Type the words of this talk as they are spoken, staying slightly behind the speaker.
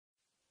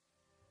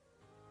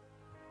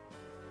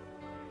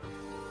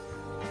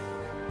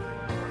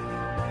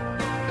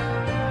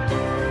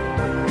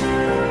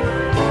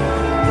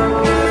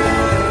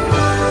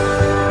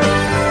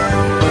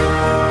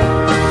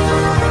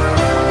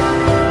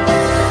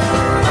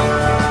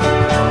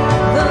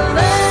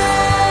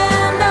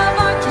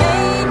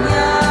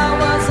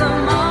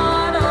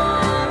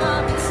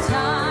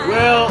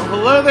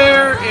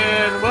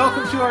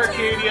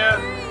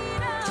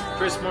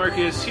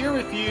Marcus here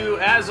with you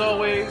as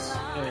always,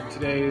 and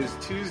today is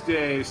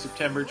Tuesday,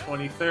 September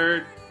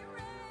 23rd,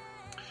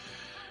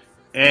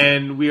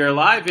 and we are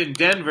live in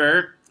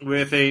Denver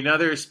with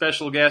another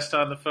special guest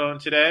on the phone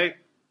today.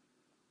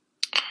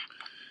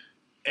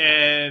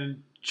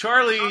 And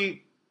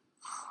Charlie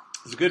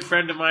is a good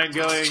friend of mine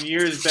going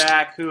years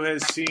back who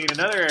has seen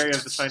another area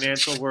of the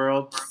financial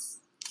world.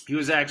 He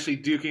was actually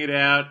duking it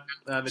out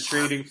on the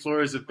trading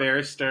floors of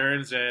Bear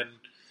Stearns, and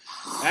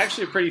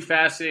actually a pretty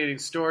fascinating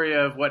story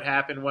of what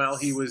happened while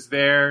he was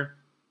there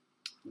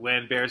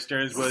when Bear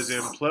Stearns was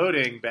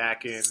imploding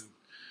back in,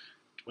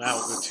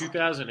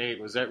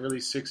 2008. Was that really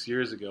 6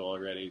 years ago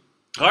already?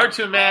 Hard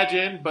to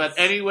imagine, but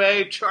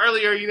anyway,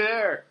 Charlie, are you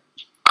there?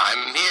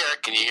 I'm here.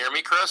 Can you hear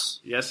me, Chris?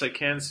 Yes, I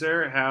can,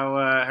 sir. How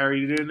are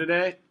you doing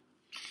today?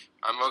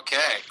 I'm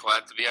okay.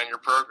 Glad to be on your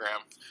program.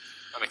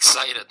 I'm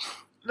excited.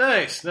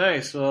 Nice.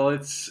 Well,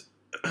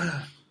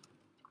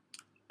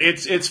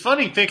 It's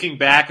funny thinking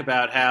back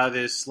about how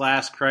this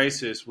last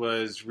crisis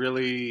was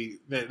really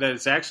that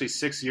it's actually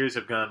 6 years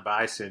have gone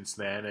by since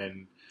then,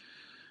 and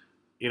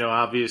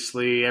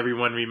obviously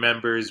everyone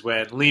remembers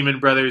when Lehman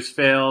Brothers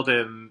failed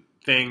and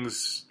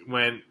things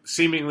went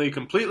seemingly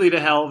completely to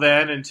hell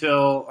then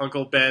until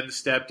Uncle Ben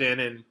stepped in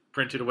and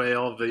printed away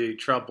all of the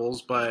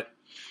troubles. But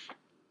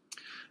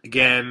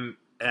again,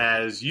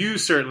 as you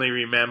certainly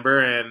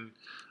remember, and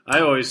I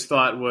always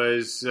thought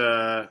was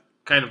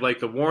kind of like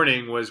the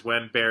warning, was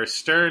when Bear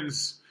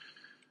Stearns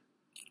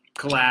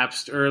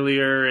collapsed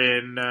earlier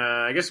in,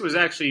 I guess it was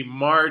actually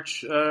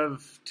March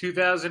of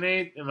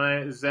 2008.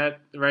 Is that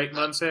the right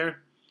month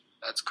there?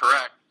 That's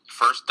correct.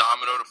 First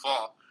domino to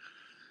fall.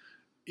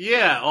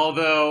 Yeah,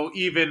 although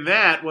even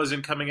that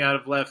wasn't coming out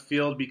of left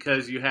field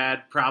because you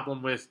had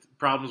problems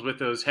with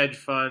those hedge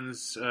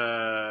funds.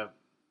 I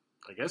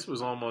guess it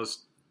was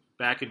almost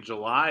back in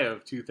July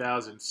of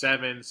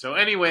 2007. So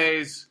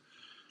anyways,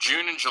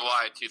 June and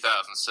July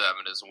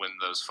 2007 is when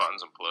those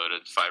funds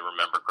imploded, if I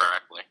remember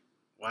correctly.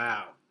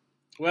 Wow.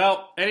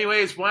 Well,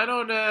 anyways, why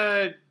don't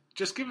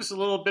just give us a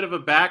little bit of a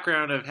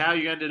background of how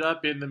you ended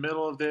up in the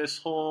middle of this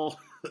whole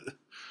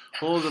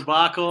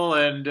debacle,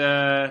 and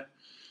ever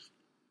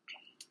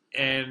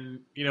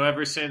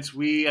since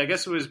I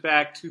guess it was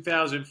back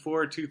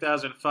 2004,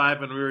 2005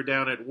 when we were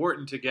down at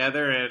Wharton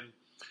together, and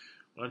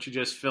why don't you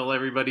just fill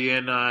everybody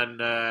in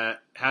on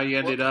how you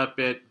ended up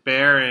at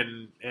Bear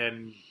and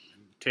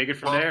take it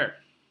from there.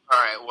 All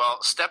right.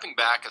 Well, stepping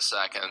back a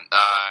second,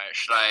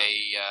 should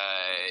I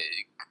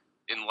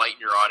enlighten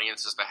your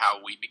audience as to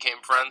how we became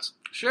friends?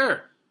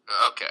 Sure.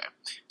 Okay.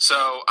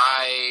 So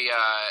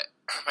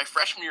my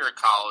freshman year of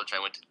college, I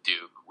went to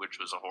Duke, which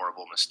was a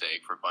horrible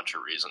mistake for a bunch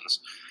of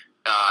reasons.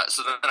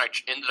 So then I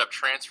ended up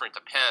transferring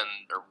to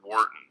Penn or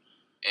Wharton,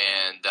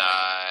 and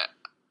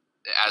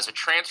as a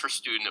transfer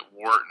student at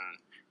Wharton,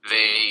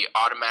 they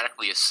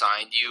automatically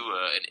assigned you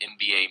an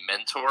MBA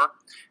mentor.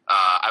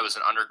 I was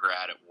an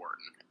undergrad at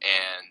Wharton,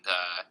 and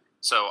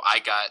so I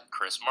got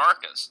Chris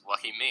Marcus.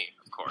 Lucky me,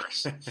 of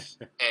course.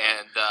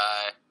 and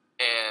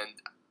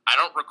I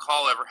don't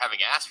recall ever having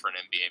asked for an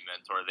MBA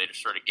mentor. They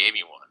just sort of gave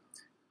me one.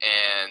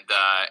 And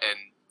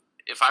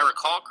if I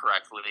recall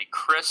correctly,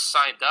 Chris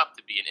signed up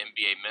to be an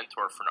MBA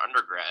mentor for an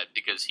undergrad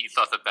because he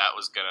thought that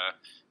was going to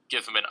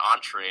give him an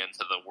entree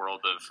into the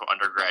world of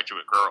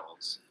undergraduate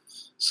girls.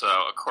 So,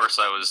 of course,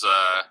 I was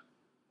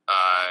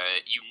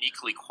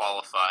uniquely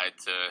qualified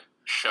to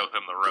show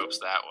him the ropes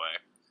that way.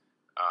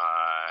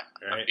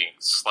 I'm being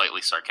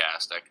slightly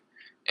sarcastic.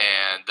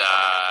 And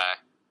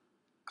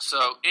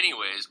so,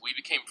 anyways, we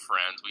became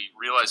friends. We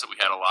realized that we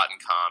had a lot in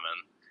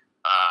common.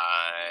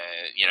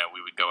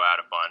 We would go out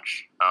a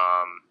bunch.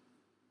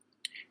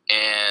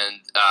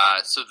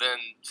 So then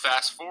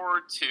fast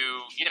forward to,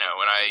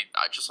 and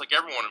I just like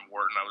everyone in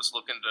Wharton, I was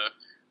looking to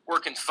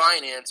work in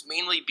finance,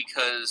 mainly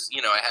because,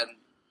 I hadn't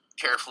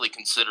carefully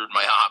considered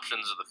my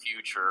options of the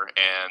future,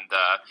 and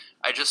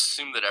I just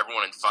assumed that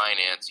everyone in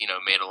finance,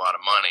 made a lot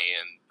of money,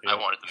 and I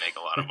wanted to make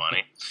a lot of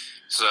money.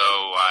 So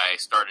I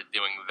started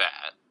doing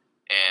that,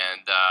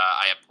 and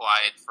I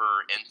applied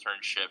for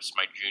internships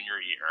my junior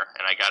year,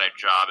 and I got a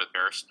job at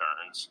Bear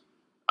Stearns,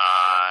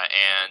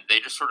 and they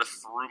just sort of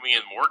threw me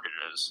in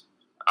mortgages.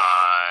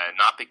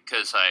 Not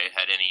because I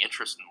had any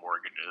interest in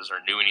mortgages or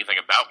knew anything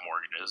about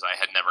mortgages. I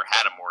had never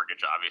had a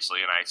mortgage,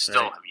 obviously, and I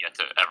still have yet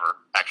to ever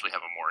actually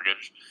have a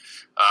mortgage.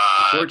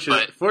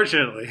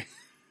 Fortunately.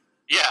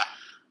 Yeah,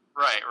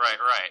 right.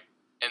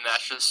 And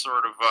that's just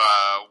sort of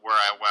where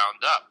I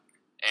wound up.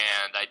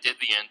 And I did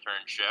the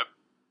internship,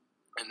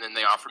 and then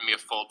they offered me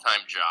a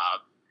full-time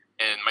job.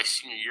 And my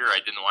senior year,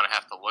 I didn't want to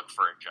have to look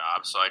for a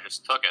job, so I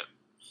just took it.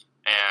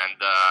 And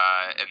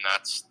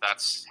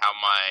that's how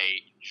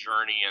my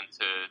journey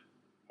into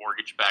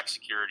mortgage-backed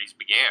securities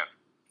began.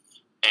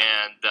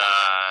 And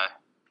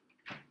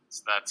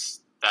so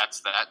that's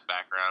that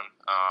background.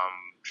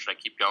 Should I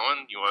keep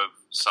going? You have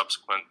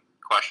subsequent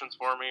questions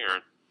for me,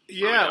 or?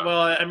 Yeah,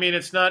 well, I mean,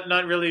 it's not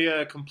really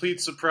a complete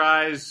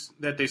surprise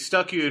that they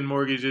stuck you in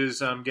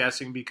mortgages, I'm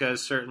guessing,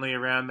 because certainly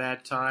around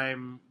that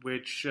time,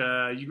 which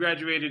you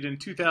graduated in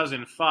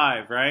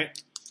 2005, right?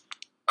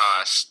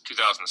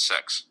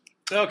 2006.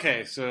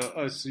 Okay,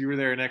 so you were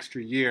there an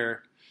extra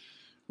year,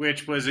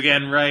 which was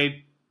again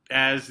right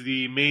as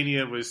the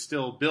mania was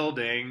still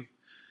building,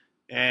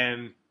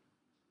 and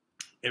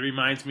it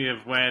reminds me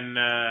of when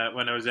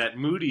I was at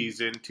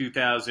Moody's in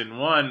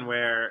 2001,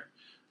 where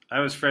I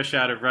was fresh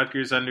out of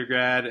Rutgers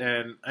undergrad,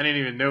 and I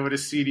didn't even know what a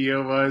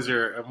CDO was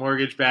or a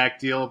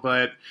mortgage-backed deal,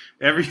 but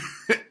every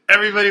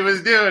everybody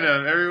was doing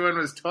them. Everyone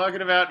was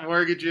talking about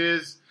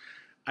mortgages.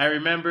 I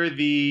remember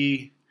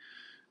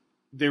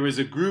there was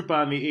a group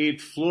on the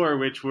 8th floor,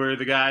 which were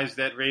the guys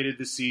that rated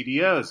the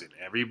CDOs, and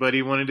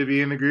everybody wanted to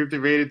be in the group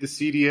that rated the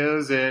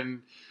CDOs,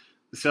 and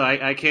so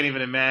I can't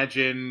even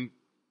imagine.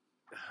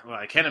 Well,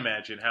 I can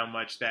imagine how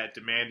much that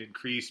demand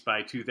increased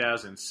by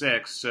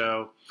 2006.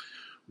 So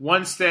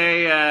once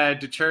they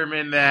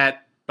determined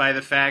that by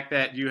the fact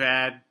that you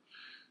had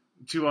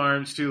 2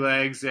 arms, 2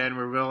 legs, and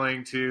were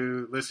willing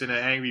to listen to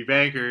angry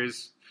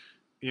bankers,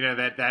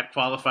 that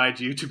qualified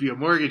you to be a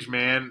mortgage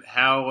man.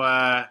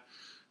 How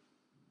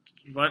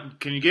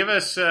can you give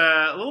us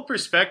a little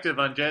perspective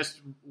on just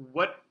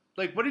what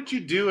did you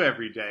do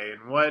every day,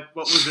 and what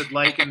was it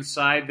like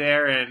inside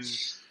there,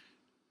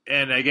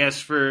 and I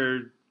guess for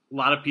a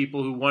lot of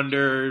people who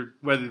wonder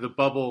whether the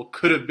bubble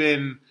could have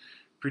been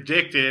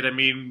predicted, I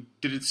mean,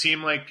 did it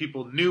seem like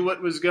people knew what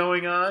was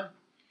going on?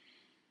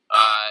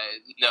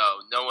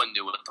 No one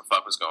knew what the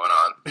fuck was going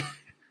on.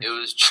 It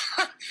was,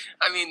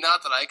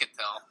 not that I could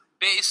tell.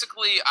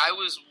 Basically, I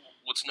was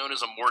what's known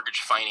as a mortgage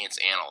finance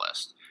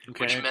analyst,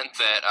 which meant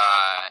that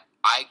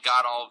I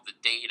got all of the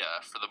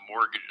data for the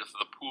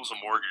pools of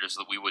mortgages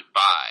that we would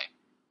buy,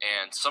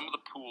 and some of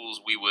the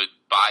pools we would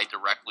buy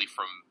directly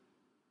from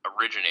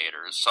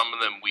originators. Some of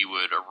them we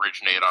would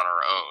originate on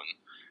our own,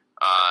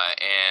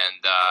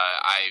 and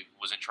I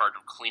was in charge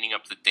of cleaning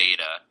up the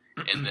data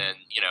and then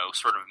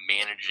sort of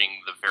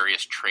managing the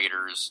various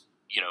traders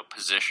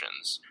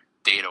positions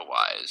data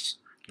wise,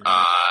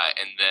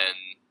 and then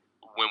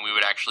when we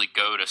would actually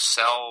go to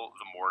sell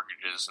the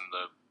mortgages and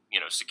the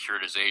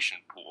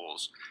securitization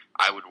pools,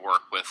 I would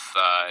work with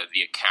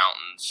the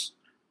accountants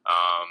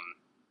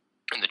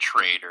and the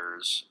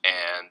traders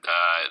and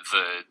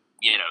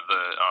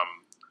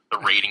the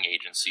rating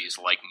agencies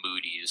like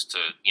Moody's to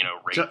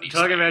rate these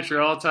talking things. About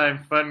your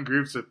all-time fun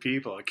groups of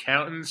people: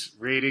 accountants,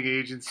 rating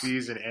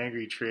agencies, and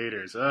angry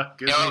traders.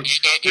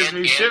 Gives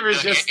me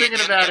shivers just thinking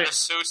about it.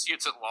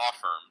 Associates at law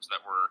firms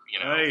that were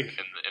in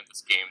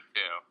this game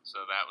too. So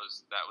that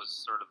was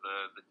sort of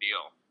the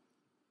deal.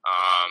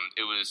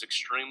 It was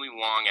extremely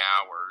long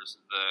hours.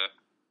 The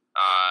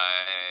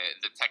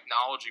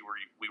technology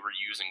we were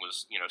using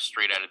was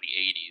straight out of the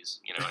 80s.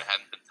 It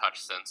hadn't been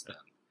touched since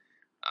then.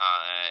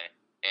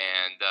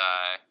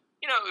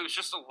 It was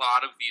just a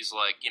lot of these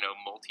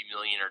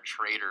multimillionaire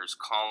traders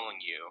calling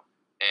you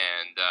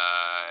and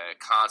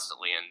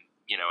constantly and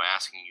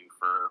asking you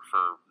for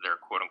their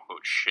quote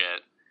unquote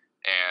shit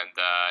and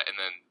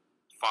then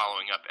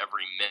following up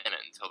every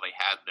minute until they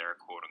had their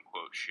quote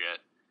unquote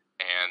shit.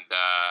 And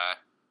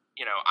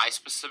I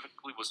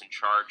specifically was in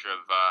charge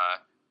of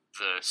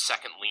the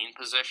second lien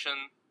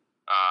position.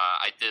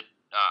 I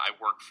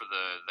worked for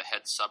the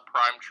head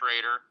subprime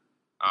trader.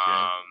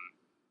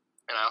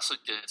 And I also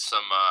did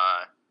some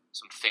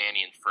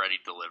Fannie and Freddie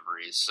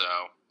deliveries, so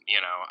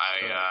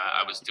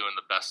I was doing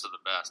the best of the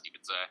best, you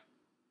could say.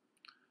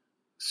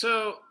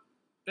 So,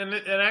 and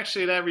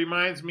actually, that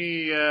reminds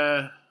me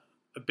a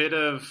bit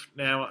of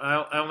now.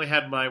 I only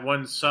had my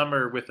one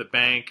summer with a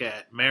bank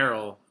at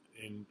Merrill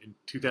in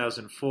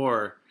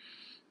 2004,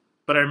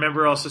 but I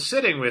remember also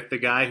sitting with the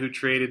guy who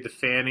traded the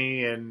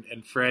Fannie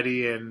and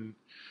Freddie, and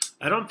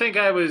I don't think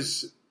I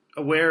was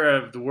aware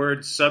of the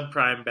word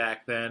subprime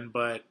back then,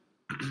 but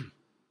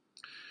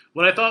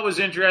what I thought was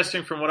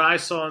interesting from what I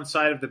saw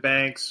inside of the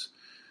banks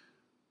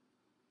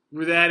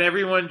were that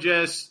everyone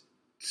just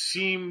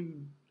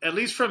seemed, at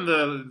least from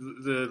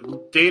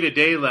the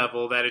day-to-day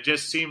level, that it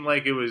just seemed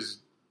like it was,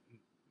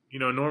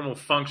 normal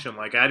function.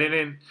 Like I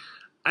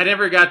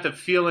never got the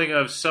feeling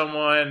of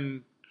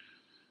someone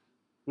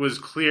was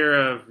clear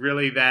of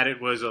really that it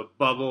was a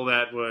bubble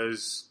that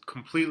was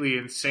completely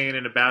insane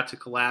and about to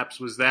collapse.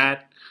 Was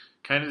that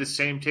kind of the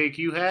same take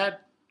you had?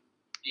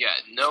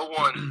 Yeah, no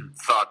one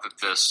thought that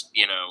this,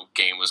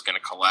 game was going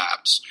to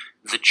collapse.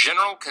 The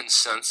general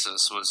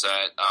consensus was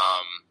that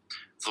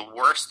the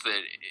worst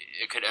that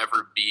it could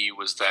ever be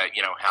was that,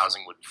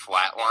 housing would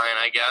flatline,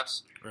 I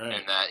guess, right.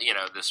 And that,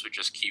 this would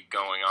just keep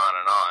going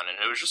on. And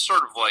it was just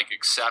sort of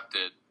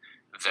accepted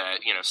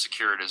that,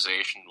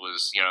 securitization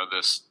was,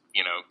 this,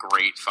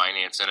 great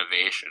finance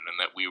innovation and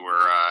that we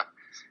were,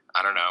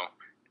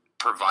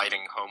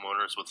 providing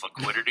homeowners with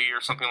liquidity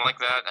or something like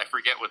that. I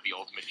forget what the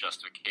ultimate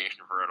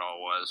justification for it all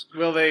was.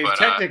 Well, they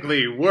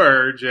technically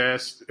were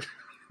just,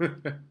 a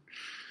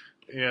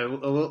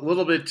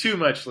little bit too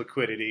much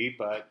liquidity,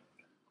 but...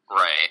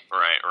 Right.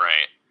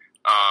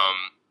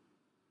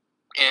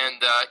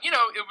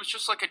 It was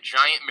just like a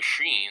giant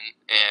machine,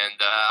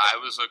 and I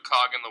was a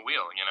cog in the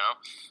wheel,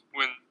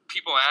 When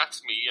people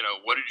ask me,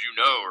 what did you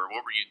know or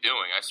what were you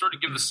doing, I sort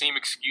of give the same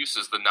excuse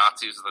as the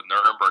Nazis of the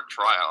Nuremberg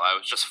trial. I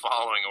was just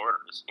following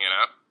orders,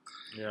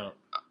 Yeah.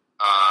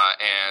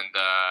 and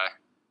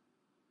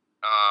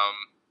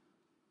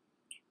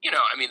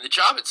I mean, the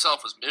job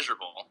itself was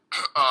miserable.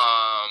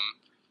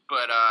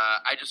 But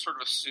I just sort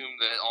of assumed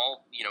that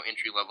all,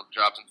 entry-level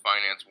jobs in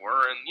finance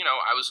were, and,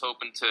 I was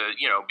hoping to,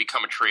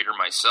 become a trader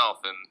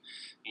myself and,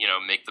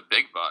 make the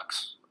big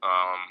bucks.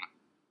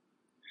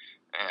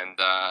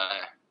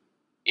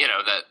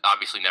 That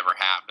obviously never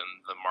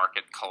happened. The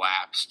market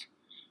collapsed.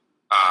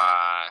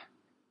 I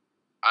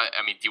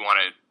mean, do you want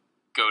to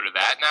go to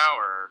that now,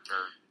 or?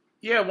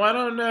 Yeah, why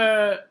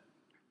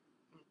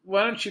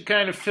don't you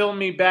kind of fill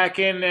me back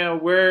in now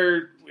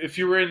if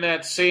you were in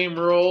that same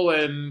role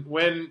and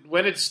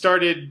when it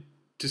started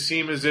to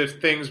seem as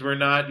if things were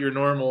not your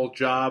normal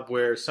job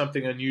where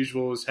something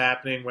unusual was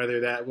happening, whether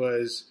that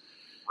was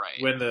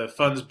right when the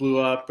funds blew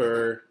up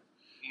or...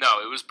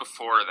 No, it was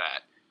before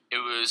that. It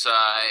was,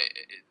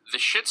 the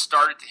shit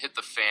started to hit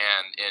the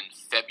fan in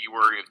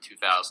February of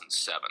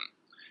 2007.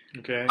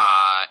 Okay.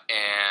 I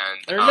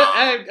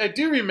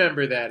do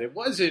remember that. It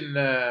was in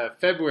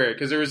February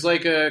because there was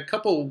like a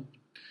couple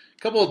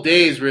of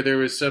days where there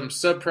was some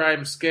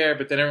subprime scare,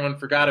 but then everyone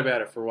forgot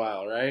about it for a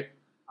while, right?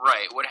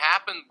 Right. What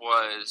happened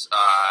was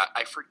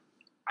I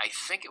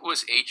think it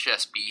was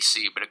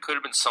HSBC, but it could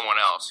have been someone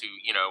else who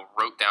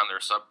wrote down their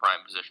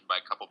subprime position by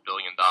a couple $1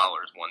 billion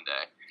one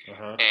day.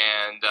 Uh-huh.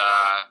 And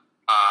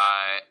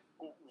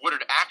what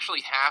had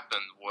actually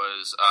happened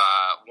was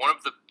one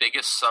of the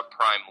biggest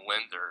subprime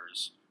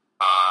lenders,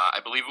 I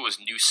believe it was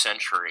New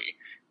Century.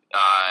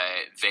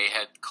 They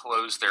had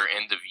closed their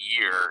end of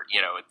year,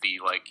 at the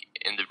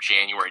end of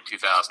January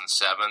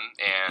 2007,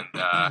 and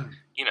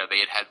they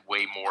had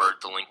way more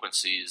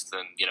delinquencies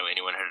than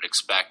anyone had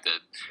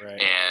expected,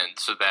 right. And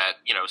so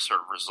that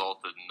sort of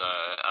resulted in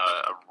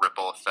a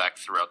ripple effect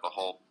throughout the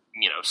whole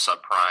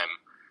subprime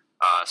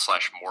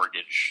 /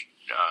 mortgage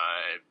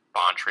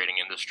bond trading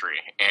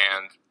industry,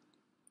 and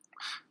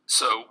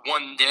so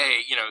one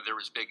day there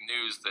was big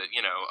news that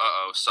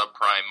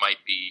subprime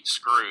might be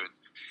screwed.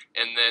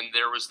 And then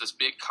there was this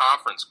big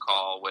conference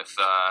call with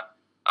our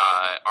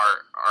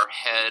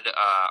head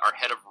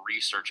of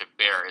research at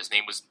Bear. His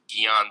name was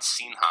Gyan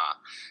Sinha,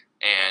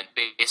 and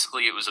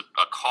basically it was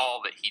a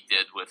call that he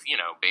did with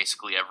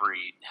basically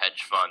every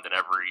hedge fund and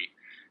every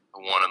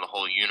one in the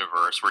whole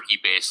universe, where he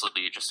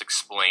basically just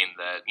explained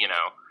that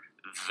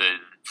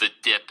the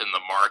dip in the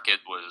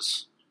market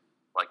was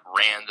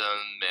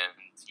random, and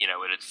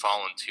it had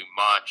fallen too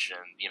much,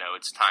 and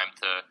it's time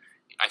to.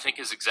 I think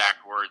his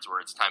exact words were,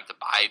 "It's time to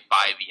buy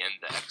the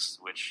index,"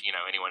 which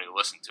anyone who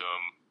listened to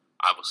him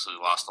obviously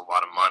lost a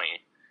lot of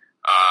money,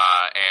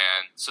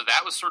 and so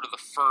that was sort of the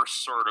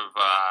first sort of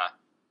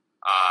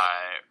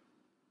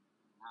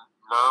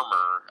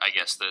murmur, I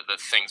guess, that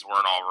things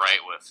weren't all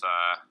right with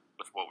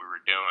what we were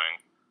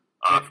doing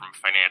from a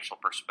financial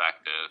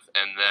perspective,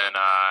 and then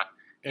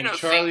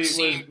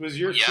Charlie, was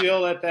your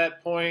feel at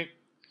that point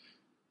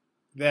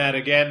that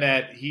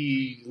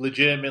he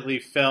legitimately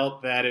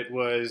felt that it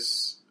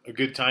was a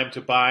good time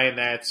to buy, and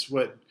that's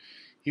what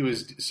he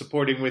was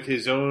supporting with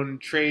his own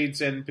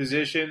trades and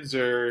positions,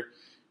 or?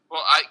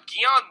 Well,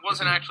 Gyan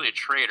wasn't actually a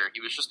trader;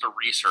 he was just a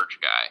research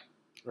guy.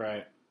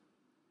 Right.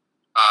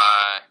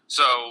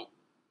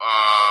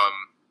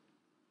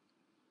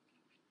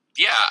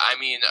 I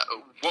mean,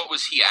 what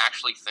was he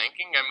actually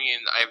thinking? I mean,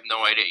 I have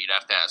no idea. You'd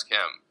have to ask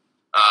him.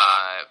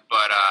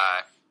 But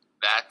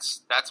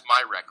that's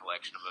my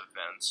recollection of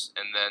events,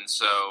 and then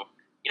so.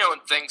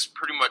 And things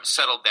pretty much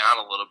settled down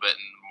a little bit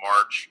in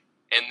March.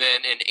 And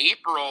then in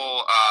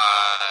April,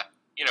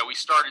 we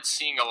started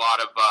seeing a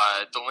lot of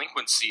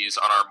delinquencies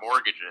on our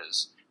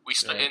mortgages.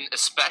 And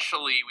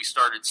especially we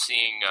started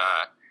seeing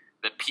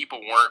that people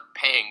weren't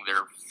paying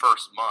their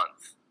first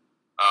month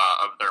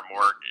of their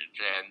mortgage.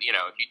 And,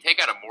 if you take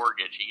out a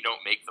mortgage and you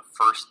don't make the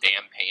first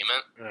damn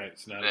payment, right,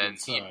 it's not a good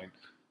sign.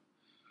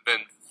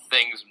 Then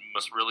things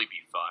must really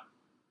be fucked.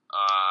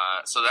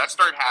 So that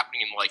started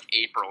happening in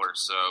April or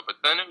so,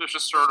 but then it was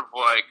just sort of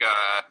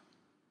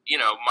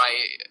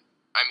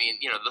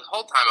the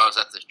whole time I was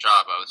at this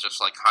job, I was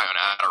just high on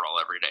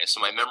Adderall every day. So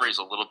my memory's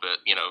a little bit,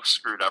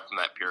 screwed up from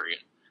that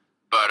period.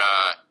 But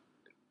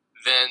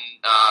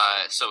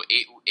so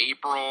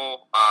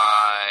April,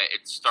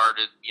 it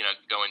started,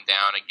 going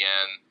down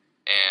again,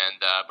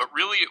 and but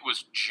really it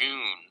was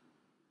June,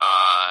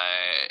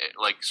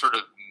 sort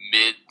of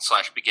mid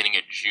 / beginning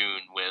of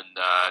June when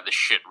the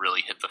shit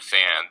really hit the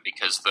fan,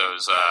 because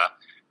those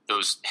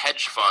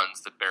hedge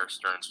funds that Bear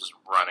Stearns was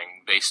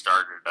running, they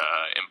started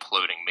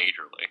imploding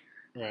majorly.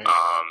 Right.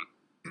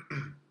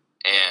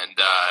 And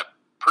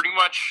pretty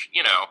much,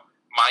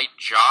 my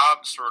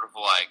job sort of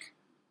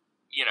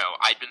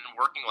I'd been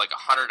working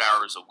 100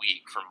 hours a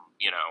week from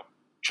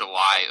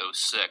July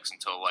 2006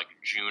 until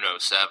June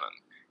 2007.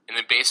 And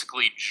then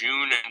basically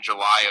June and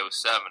July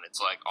 2007,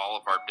 it's all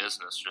of our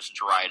business just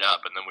dried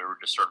up, and then we were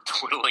just sort of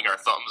twiddling our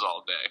thumbs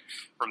all day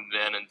from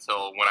then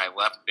until when I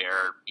left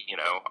Bear.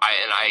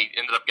 I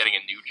ended up getting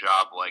a new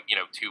job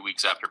 2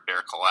 weeks after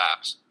Bear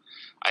collapsed.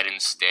 I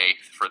didn't stay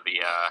for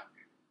the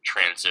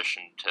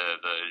transition to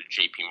the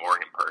JP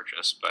Morgan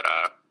purchase, but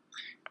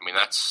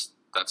that's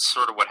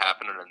sort of what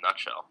happened in a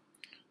nutshell.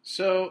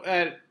 So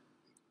at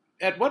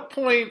what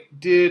point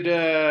did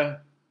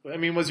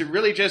was it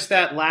really just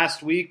that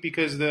last week?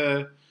 Because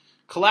the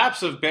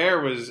collapse of Bear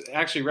was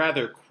actually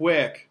rather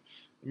quick.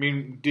 I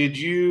mean, did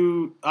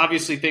you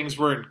obviously things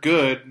weren't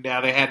good. Now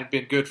they hadn't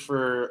been good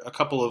for a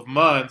couple of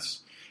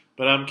months,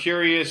 but I'm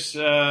curious.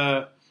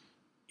 On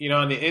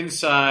the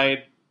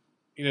inside,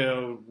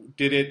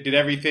 did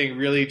everything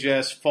really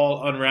just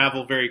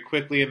unravel very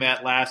quickly in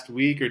that last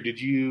week, or did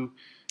you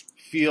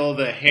feel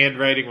the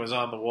handwriting was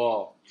on the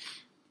wall?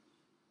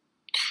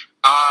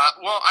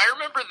 Well, I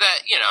remember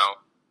that,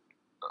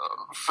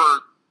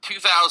 for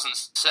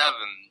 2007,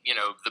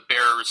 the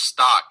Bears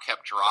stock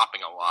kept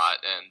dropping a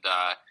lot. And,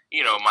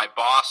 my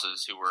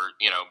bosses who were,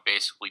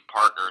 basically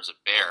partners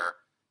at Bear,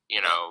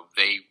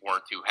 they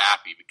weren't too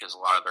happy because a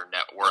lot of their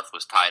net worth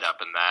was tied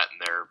up in that and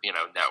their,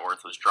 net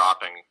worth was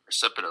dropping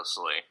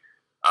precipitously.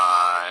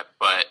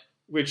 But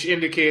which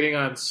indicating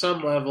on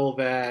some level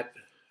that,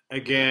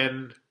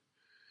 again,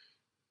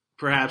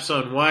 perhaps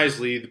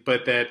unwisely,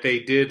 but that they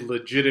did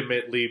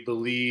legitimately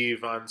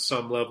believe on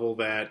some level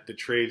that the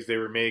trades they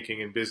were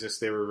making and business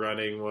they were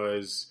running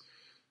was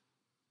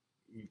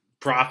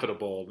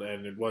profitable,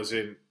 and it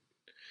wasn't.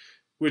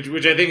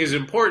 Which I think is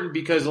important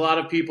because a lot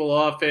of people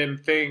often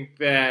think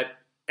that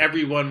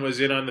everyone was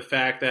in on the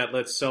fact that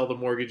let's sell the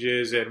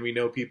mortgages and we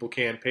know people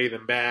can't pay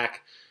them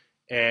back,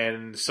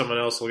 and someone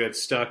else will get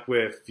stuck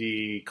with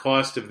the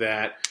cost of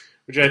that,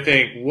 which I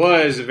think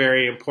was a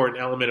very important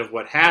element of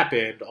what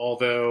happened,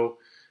 although,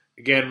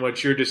 again,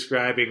 what you're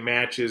describing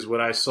matches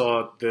what I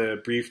saw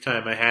the brief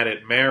time I had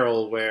at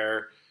Merrill,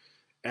 where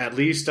at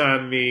least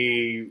on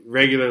the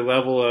regular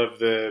level of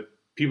the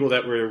people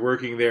that were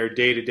working there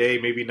day to day,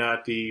 maybe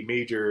not the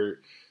major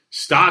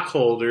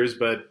stockholders,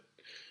 but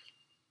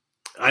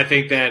I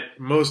think that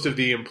most of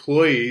the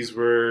employees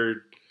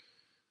were,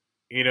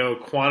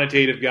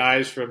 quantitative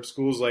guys from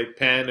schools like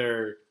Penn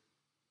or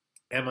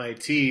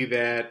MIT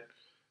that,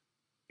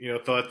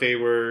 thought they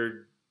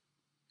were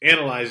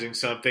analyzing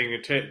something.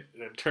 It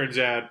turns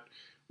out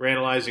we're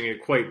analyzing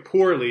it quite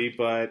poorly,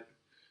 but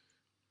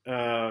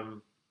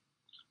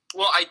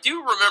well, I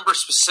do remember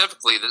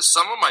specifically that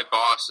some of my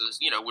bosses,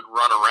 would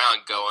run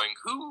around going,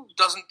 "Who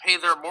doesn't pay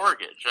their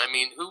mortgage? I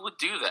mean, who would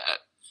do that?"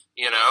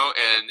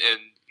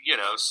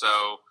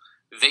 So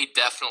they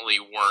definitely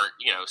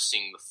weren't,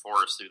 seeing the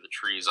forest through the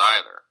trees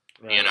either.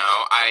 right.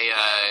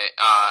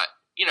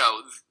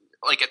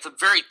 Like at the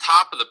very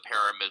top of the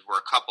pyramid were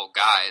a couple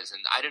guys,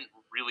 and I didn't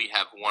really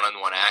have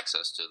one-on-one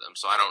access to them,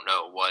 so I don't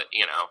know what,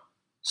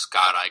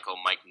 Scott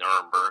Eichel, Mike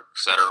Nuremberg, et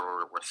cetera,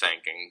 were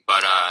thinking.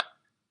 But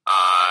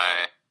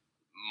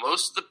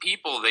most of the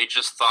people, they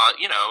just thought,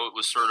 it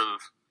was sort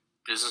of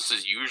business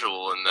as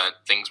usual and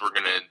that things were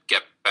going to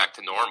get back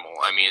to normal.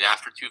 I mean,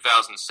 after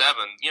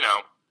 2007,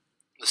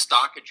 the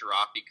stock had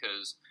dropped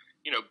because,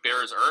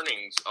 Bears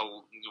earnings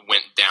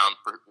went down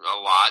a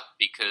lot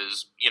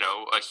because,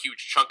 a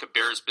huge chunk of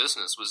Bears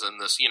business was in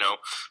this,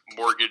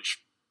 mortgage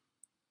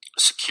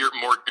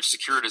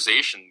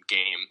securitization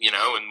game,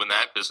 and when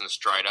that business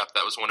dried up,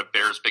 that was one of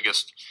Bear's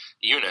biggest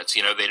units.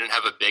 They didn't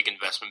have a big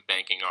investment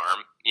banking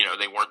arm.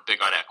 They weren't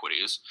big on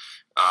equities.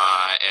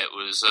 It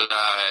was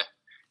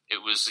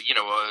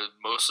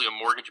mostly a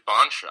mortgage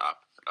bond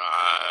shop,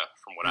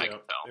 from what I can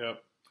tell.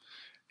 Yep.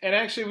 And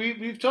actually,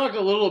 we've talked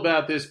a little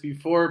about this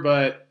before,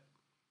 but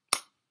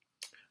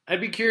I'd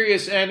be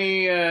curious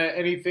any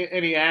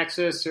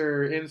access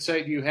or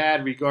insight you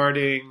had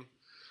regarding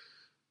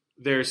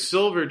their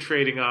silver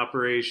trading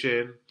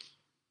operation,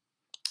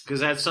 because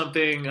that's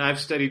something I've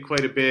studied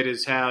quite a bit,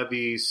 is how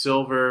the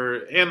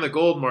silver and the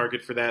gold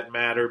market for that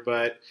matter,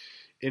 but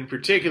in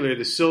particular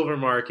the silver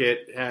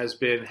market has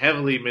been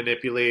heavily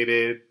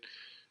manipulated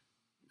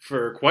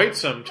for quite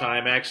some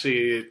time.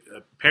 Actually, it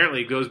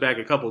apparently goes back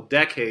a couple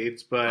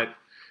decades, but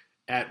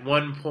at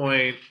one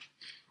point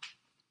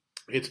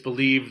it's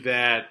believed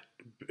that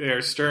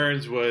Bear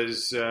Stearns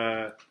was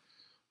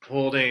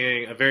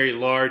holding a very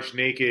large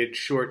naked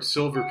short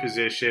silver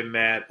position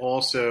that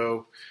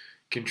also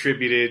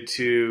contributed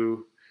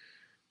to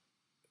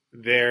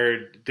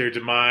their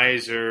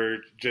demise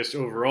or just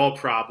overall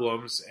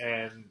problems.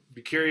 And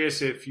be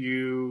curious if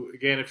you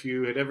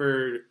had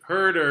ever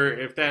heard or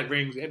if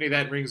any of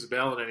that rings a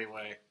bell in any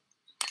way.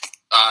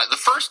 The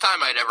first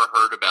time I'd ever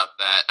heard about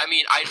that, I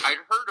mean, I'd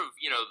heard of,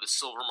 the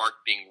silver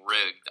market being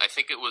rigged. I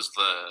think it was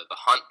the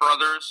Hunt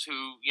brothers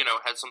who,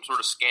 had some sort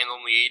of scandal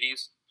in the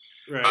 80s.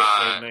 Right,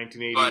 in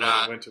 1980 when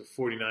it went to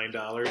 $49.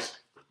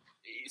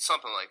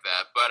 Something like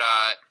that. But,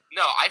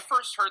 no, I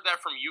first heard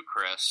that from you,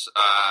 Chris.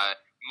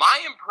 My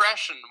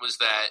impression was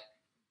that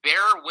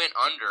Bear went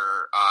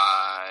under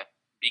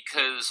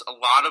because a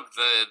lot of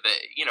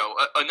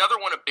another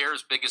one of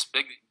Bear's biggest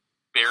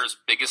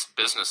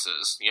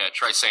businesses,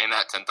 try saying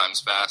that 10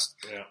 times fast,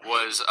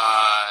 was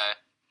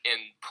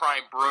in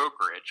prime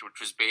brokerage, which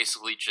was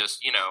basically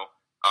just,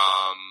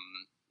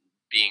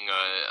 being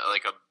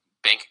a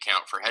bank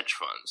account for hedge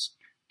funds.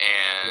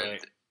 And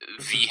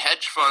the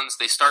hedge funds,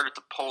 they started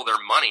to pull their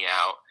money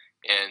out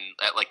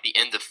at like the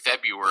end of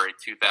February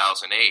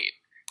 2008.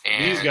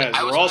 And these guys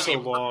were also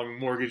long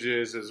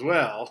mortgages as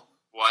well.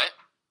 What?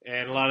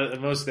 And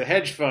most of the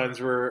hedge funds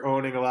were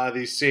owning a lot of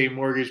these same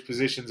mortgage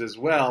positions as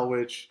well,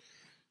 which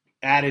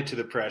added to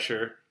the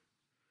pressure.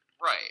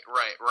 Right.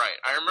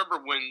 I remember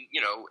when,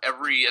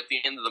 at the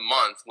end of the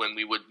month when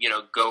we would,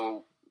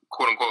 go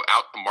quote unquote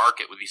out the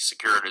market with these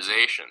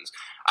securitizations,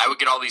 I would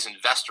get all these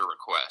investor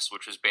requests,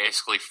 which was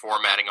basically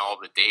formatting all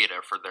the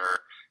data for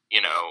their,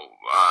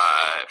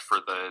 for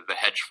the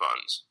hedge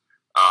funds,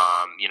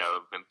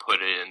 and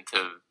put it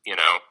into,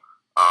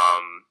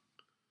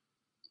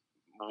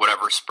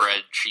 whatever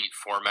spreadsheet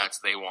formats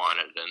they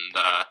wanted.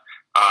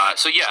 And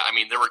so, yeah, I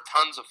mean, there were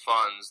tons of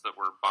funds that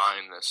were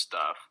buying this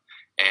stuff.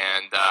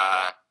 And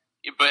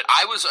but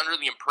I was under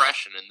the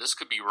impression, and this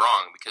could be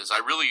wrong, because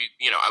I really,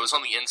 I was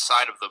on the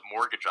inside of the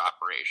mortgage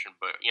operation,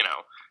 but,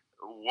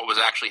 what was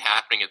actually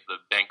happening at the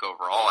bank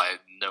overall, I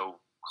had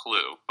no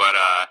clue. But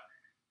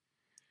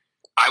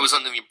I was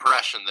under the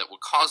impression that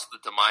what caused the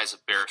demise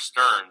of Bear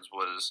Stearns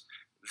was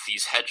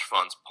these hedge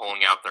funds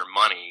pulling out their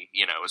money,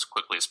 as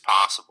quickly as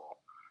possible.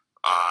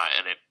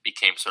 And it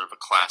became sort of a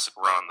classic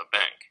run on the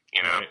bank,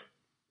 Right.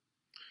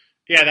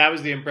 Yeah, that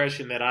was the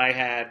impression that I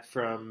had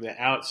from the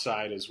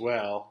outside as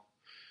well.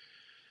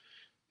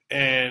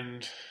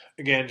 And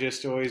again,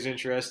 just always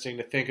interesting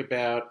to think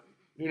about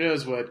who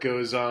knows what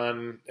goes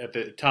on at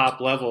the top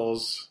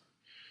levels.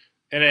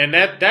 And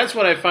that's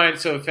what I find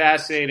so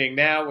fascinating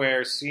now,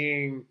 where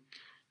seeing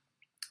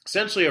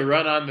essentially a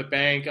run on the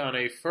bank on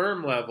a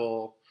firm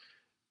level,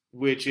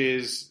 which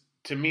is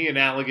to me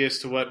analogous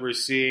to what we're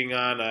seeing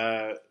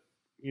on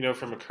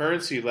from a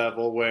currency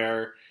level,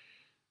 where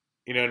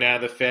now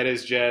the Fed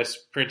is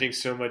just printing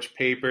so much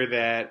paper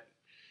that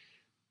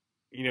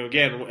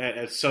again,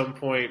 at some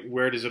point,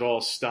 where does it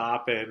all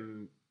stop?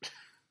 And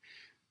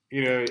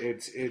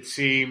it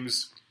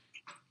seems,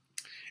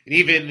 and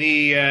even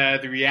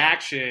the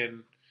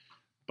reaction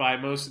by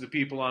most of the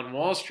people on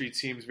Wall Street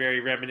seems very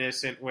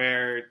reminiscent,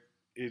 where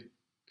it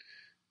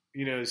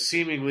is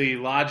seemingly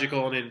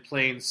logical and in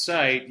plain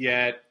sight.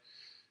 Yet,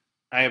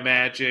 I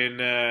imagine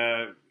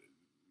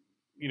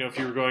if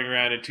you were going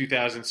around in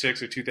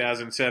 2006 or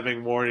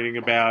 2007 warning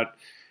about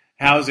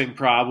housing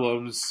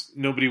problems,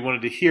 nobody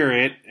wanted to hear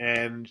it.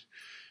 And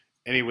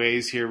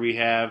anyways, here we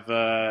have,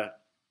 and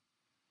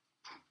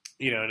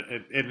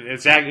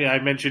it's actually, I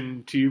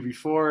mentioned to you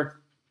before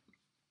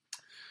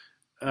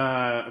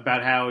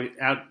about how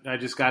I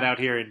just got out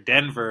here in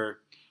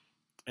Denver,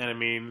 and I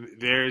mean,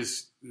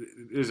 there's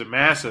a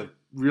massive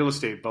real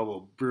estate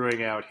bubble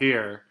brewing out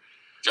here.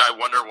 I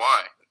wonder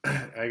why.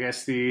 I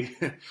guess the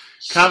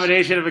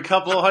combination of a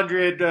couple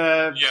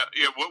 $100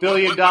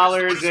 billion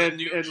dollars and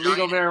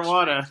legal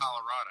marijuana.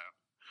 Colorado.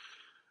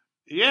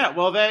 Yeah,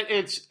 well,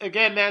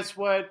 that's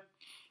what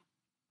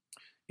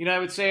I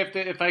would say,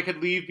 if I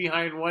could leave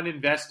behind one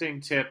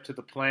investing tip to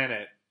the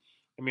planet.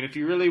 I mean, if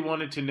you really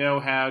wanted to know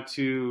how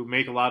to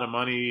make a lot of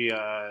money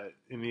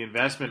in the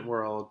investment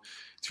world,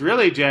 it's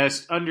really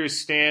just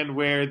understand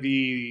where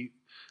the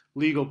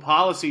legal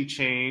policy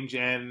change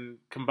and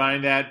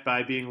combine that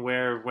by being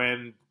aware of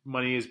when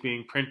money is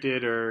being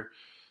printed or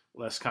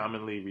less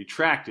commonly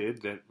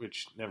retracted,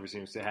 which never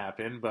seems to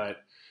happen. But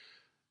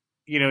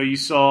you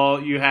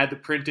had the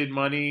printed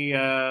money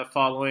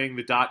following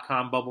the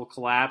dot-com bubble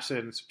collapse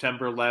in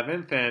September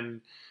 11th,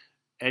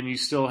 and you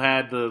still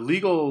had the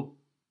legal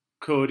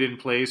code in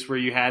place where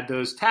you had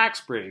those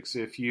tax breaks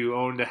if you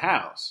owned a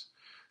house.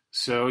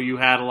 So you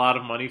had a lot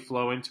of money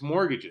flow into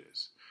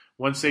mortgages.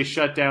 Once they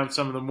shut down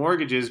some of the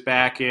mortgages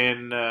back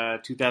in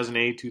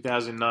 2008,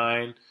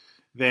 2009,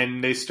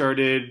 then they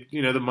started,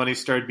 the money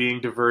started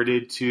being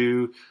diverted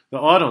to the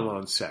auto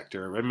loan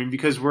sector. I mean,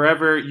 because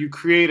wherever you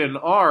create an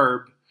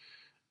ARB,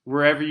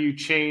 wherever you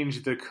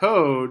change the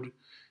code,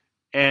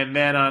 and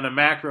then on a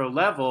macro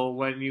level,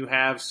 when you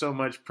have so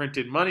much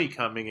printed money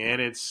coming in,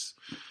 it's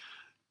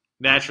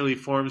naturally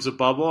forms a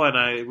bubble. And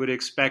I would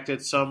expect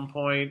at some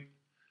point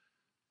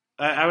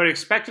that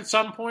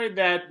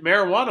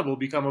marijuana will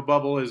become a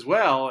bubble as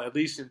well, at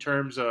least in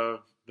terms of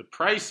the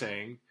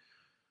pricing.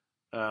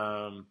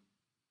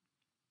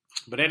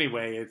 But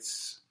anyway,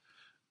 it's,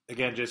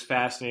 again, just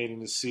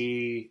fascinating to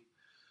see,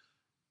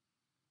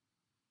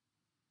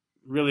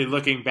 really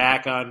looking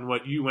back on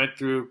what you went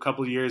through a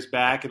couple of years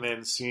back and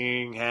then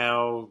seeing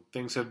how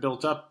things have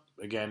built up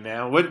again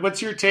now.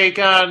 What's your take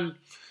on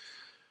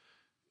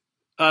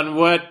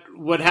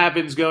what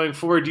happens going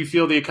forward? Do you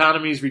feel the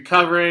economy is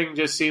recovering?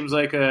 Just seems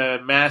like a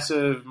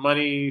massive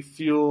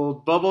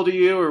money-fueled bubble to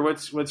you, or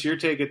what's your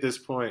take at this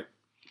point?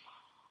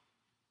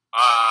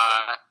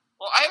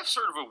 Well, I have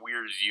sort of a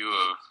weird view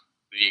of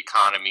the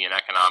economy and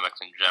economics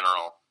in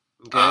general.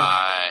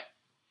 Okay.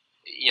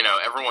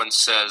 Everyone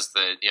says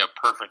that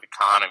perfect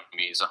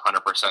economy is 100%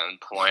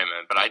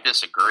 employment, but I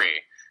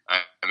disagree.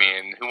 I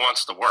mean, who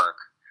wants to work?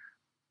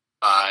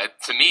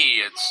 To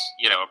me, it's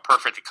a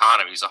perfect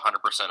economy is 100%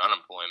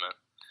 unemployment.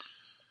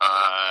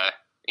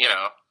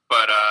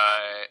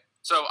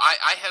 So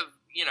I have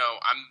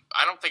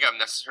I don't think I'm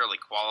necessarily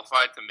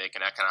qualified to make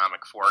an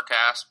economic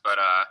forecast, but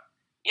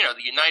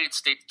the United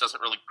States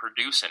doesn't really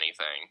produce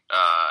anything.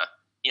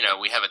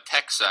 We have a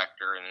tech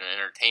sector and an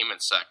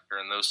entertainment sector,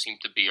 and those seem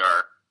to be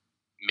our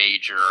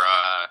major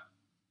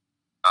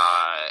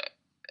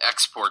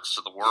exports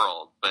to the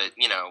world. But,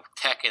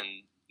 tech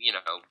and,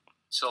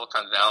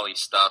 Silicon Valley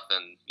stuff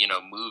and,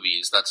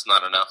 movies, that's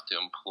not enough to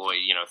employ,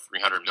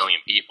 300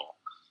 million people.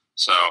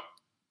 So,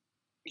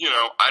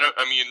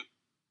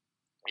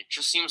 it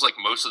just seems like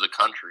most of the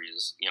country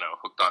is,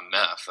 hooked on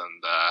meth,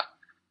 and,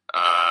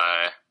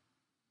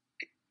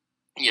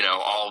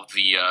 all of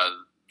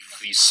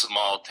these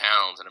small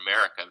towns in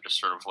America have just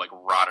sort of like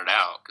rotted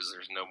out because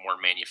there's no more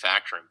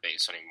manufacturing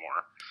base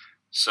anymore.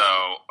 So,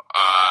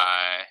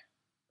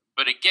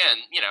 but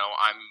again,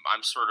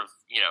 I'm sort of,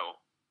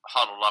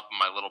 huddled up in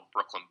my little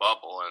Brooklyn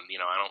bubble, and,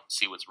 I don't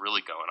see what's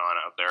really going on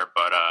out there.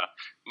 But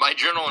my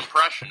general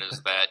impression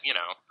is that,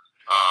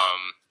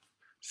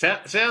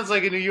 sounds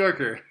like a New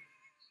Yorker.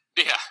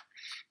 Yeah,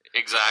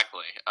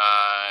 exactly.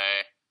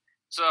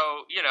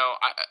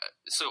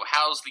 So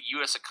how's the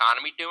U.S.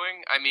 economy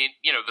doing? I mean,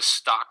 the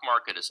stock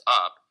market is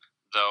up,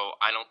 though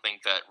I don't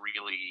think that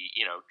really,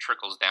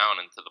 trickles down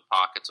into the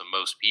pockets of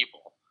most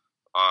people.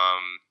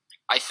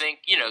 I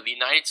think, the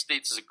United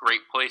States is a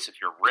great place if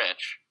you're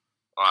rich.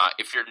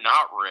 If you're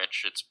not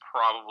rich, it's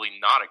probably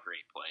not a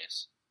great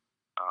place.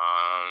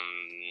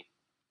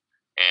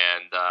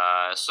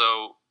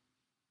 So,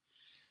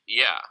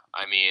 yeah,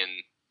 I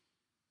mean,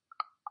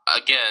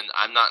 again,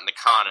 I'm not an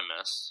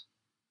economist.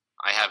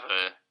 I have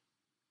a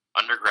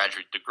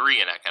undergraduate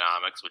degree in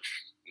economics, which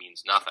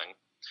means nothing.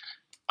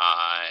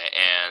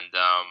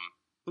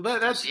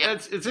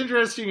 It's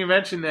interesting you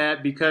mentioned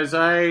that, because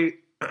I've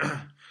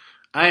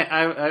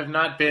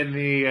not been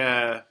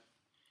the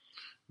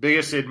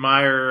biggest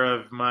admirer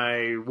of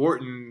my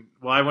Wharton.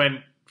 Well, I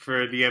went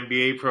for the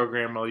MBA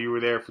program while you were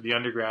there for the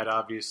undergrad,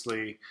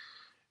 obviously,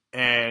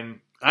 and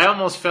I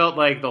almost felt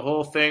like the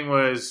whole thing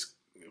was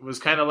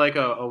kind of like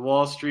a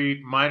Wall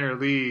Street minor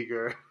league,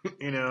 or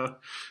Yeah,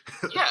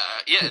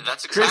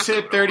 that's exactly. Chris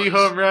hit 30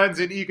 home runs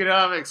in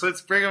economics.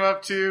 Let's bring him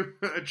up to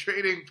a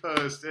trading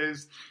post.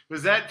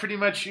 Was that pretty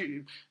much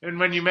you? And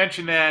when you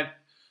mentioned that,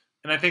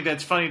 and I think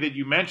that's funny that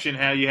you mentioned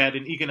how you had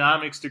an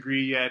economics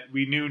degree, yet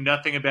we knew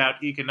nothing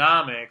about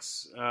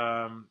economics.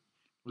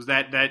 Was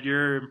that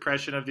your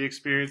impression of the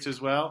experience as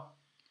well?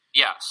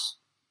 Yes.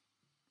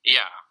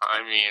 Yeah,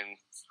 I mean,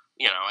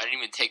 I didn't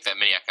even take that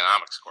many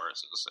economics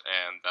courses,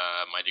 and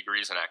my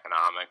degree's in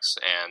economics,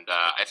 and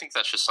I think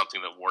that's just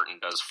something that Wharton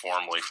does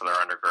formally for their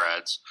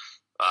undergrads.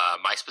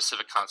 My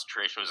specific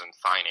concentration was in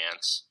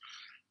finance.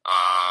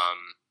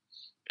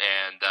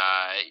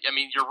 I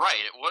mean, you're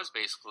right. It was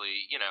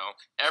basically,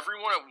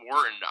 everyone at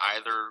Wharton,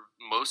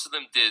 most of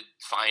them did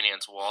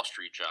finance Wall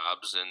Street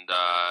jobs, and,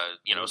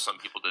 some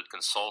people did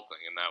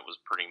consulting, and that was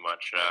pretty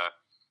much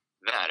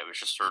that. It was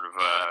just sort of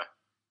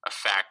a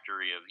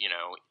factory of,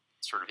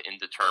 sort of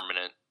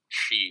indeterminate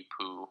sheep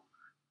who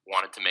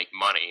wanted to make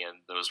money,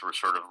 and those were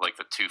sort of like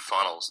the two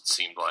funnels, it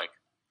seemed like.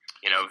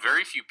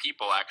 Very few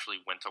people actually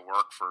went to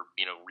work for,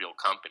 real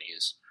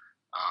companies.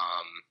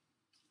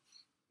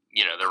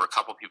 There were a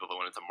couple people that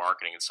went into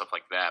marketing and stuff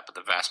like that, but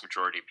the vast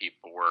majority of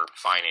people were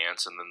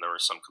finance, and then there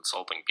were some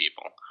consulting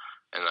people.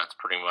 And that's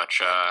pretty much,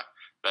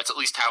 that's at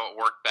least how it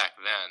worked back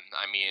then.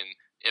 I mean,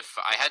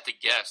 if I had to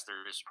guess,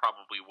 there's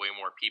probably way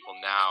more people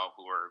now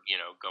who are,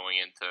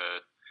 going into,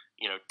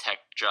 tech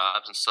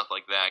jobs and stuff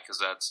like that, because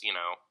that's,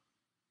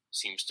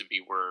 seems to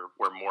be where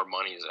more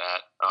money is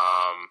at.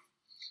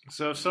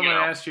 So if someone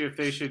asked you if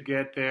they should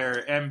get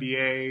their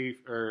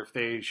MBA, or if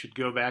they should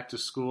go back to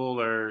school,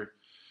 or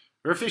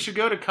if they should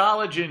go to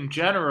college in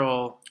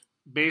general,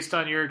 based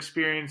on your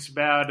experience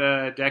about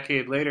a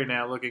decade later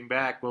now, looking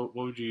back, what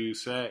would you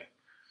say?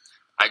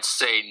 I'd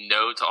say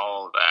no to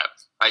all of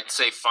that. I'd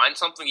say find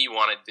something you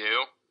want to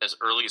do as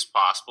early as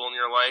possible in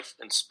your life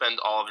and spend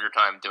all of your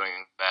time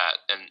doing that,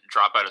 and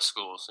drop out of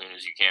school as soon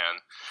as you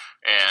can.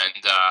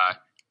 And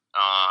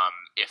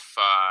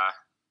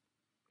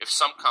if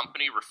some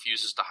company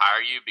refuses to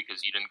hire you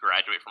because you didn't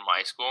graduate from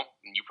high school,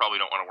 then you probably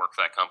don't want to work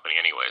for that company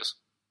anyways.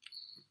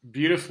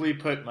 Beautifully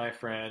put, my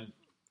friend.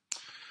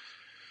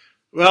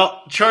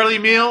 Well, Charlie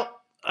Meal,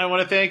 I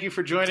want to thank you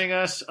for joining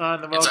us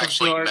on the Welcome It's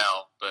actually Tour.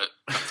 Mel, but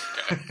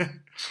okay.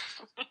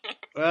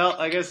 Well,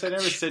 I guess I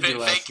never said your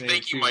last name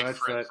thank too you, my much,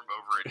 friend, but from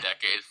over a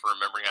decade, for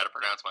remembering how to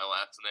pronounce my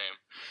last name.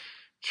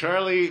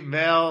 Charlie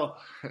Mel,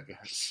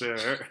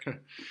 sir.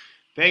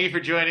 Thank you for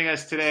joining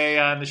us today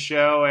on the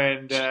show.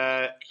 And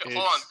hold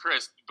on,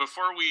 Chris.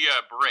 Before we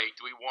break,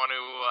 do we want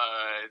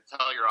to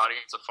tell your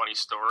audience a funny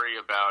story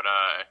about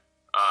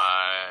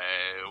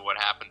what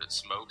happened at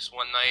Smokes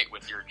one night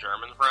with your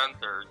German friend,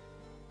 or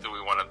do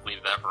we want to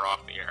leave that for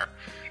off the air?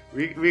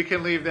 We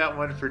can leave that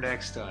one for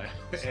next time.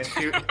 And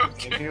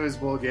he was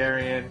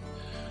Bulgarian,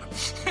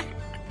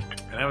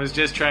 and I was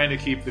just trying to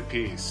keep the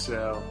peace.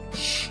 So,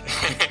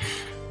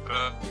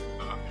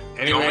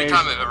 the only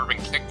time I've ever been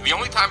kicked, the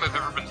only time I've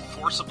ever been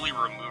forcibly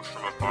removed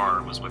from a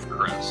bar was with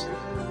Chris.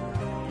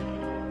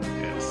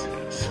 Yes.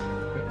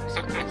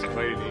 It's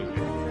quite neat.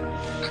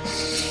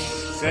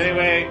 So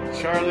anyway,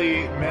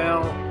 Charlie,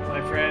 Mel,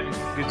 my friend,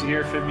 good to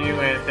hear from you,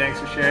 and thanks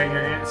for sharing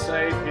your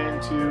insight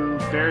into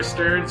Bear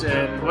Stearns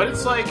and what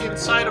it's like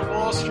inside of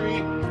Wall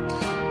Street.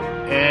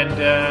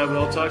 And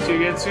we'll talk to you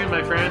again soon,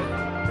 my friend.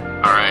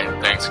 All right.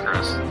 Thanks,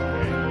 Chris.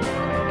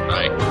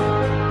 Bye.